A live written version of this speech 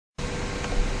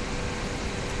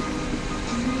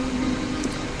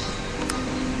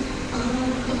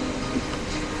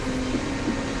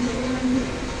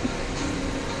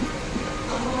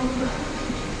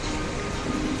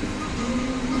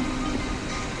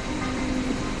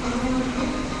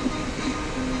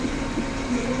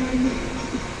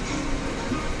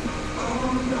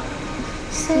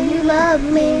Say you love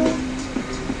me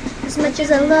as much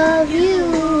as I love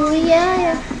you,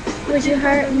 yeah. Would you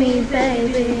hurt me,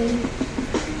 baby?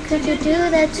 Could you do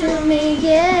that to me,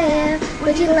 yeah?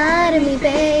 Would you lie to me,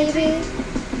 baby?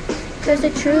 'Cause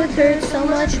the truth hurts so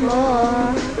much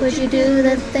more. Would you do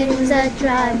the things that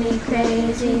drive me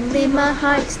crazy? Leave my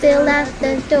heart still at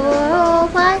the door. Oh,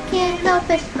 I can't help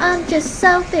it, I'm just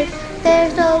selfish.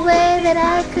 There's no way that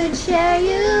I could share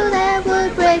you. That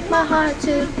would break my heart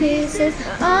to pieces.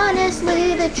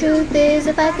 Honestly, the truth is,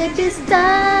 if I could just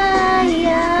die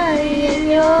in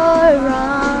your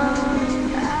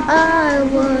arms, I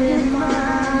wouldn't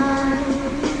mind.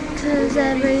 'Cause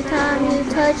every time you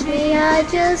touch me, I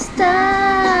just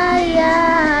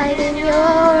die in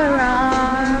your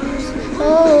arms.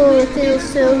 Oh, it feels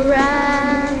so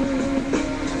right.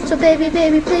 So baby,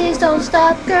 baby, please don't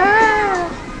stop, girl.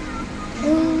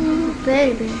 Ooh,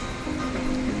 baby,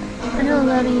 I know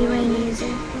loving you ain't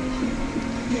easy,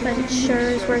 but it sure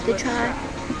is worth a try.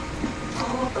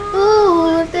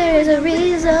 Ooh, if there's a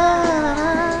reason,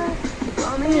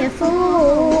 call me a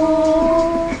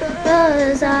fool,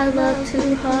 'cause I love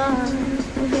too hard.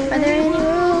 Are there any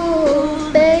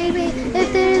rules, baby? If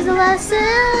there's a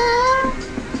lesson,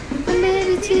 then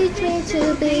maybe teach me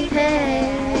to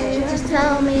behave. Just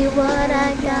tell me what I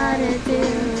gotta do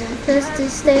just to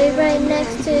stay right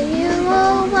next to you.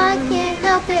 Oh, I can't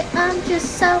help it, I'm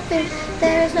just selfish.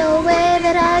 There's no way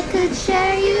that I could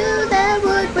share you. That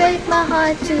would break my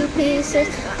heart to pieces.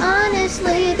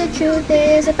 Honestly, the truth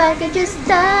is, if I could just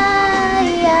die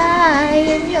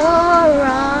in your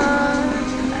arms,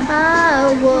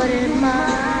 I wouldn't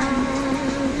mind.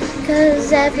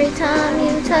 'Cause every time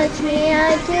you touch me,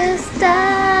 I just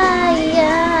die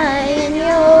in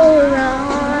your arms.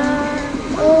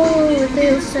 Oh, it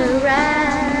feels so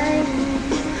right.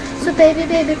 So baby,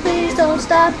 baby, please don't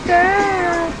stop,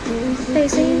 girl.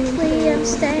 Basically, I'm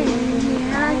staying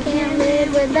here. I can't live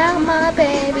without my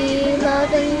baby.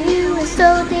 Loving you is so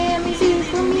damn easy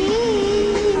for me,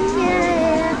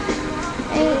 yeah.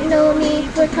 Ain't no need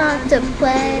for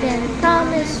contemplating.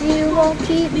 Promise you won't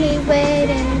keep me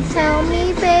waiting. Tell me,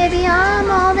 baby, I'm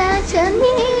all that you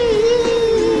need.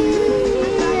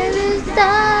 Just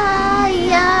die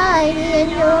in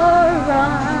your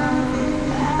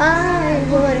arms, I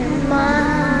wouldn't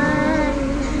mind.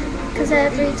 'Cause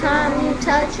every time you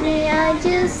touch me, I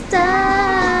just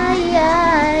die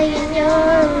in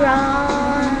your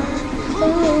arms.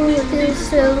 Ooh, it feels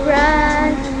so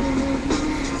right.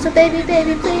 So baby,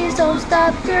 baby, please don't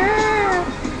stop, girl.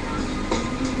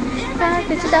 If I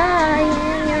could just die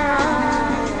in your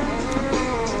arms.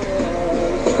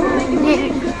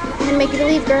 And make you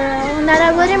leave, girl. That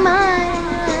I wouldn't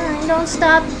mind. Don't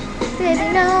stop, baby,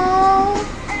 no.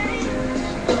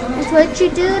 It's what you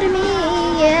do to me,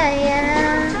 yeah, yeah.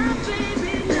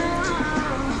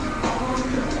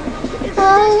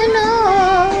 Oh, no.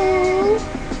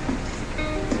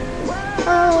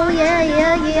 Oh, yeah,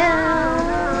 yeah, yeah.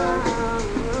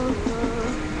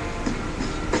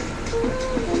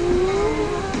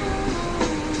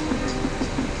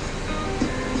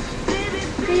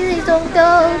 Please don't go,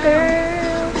 girl.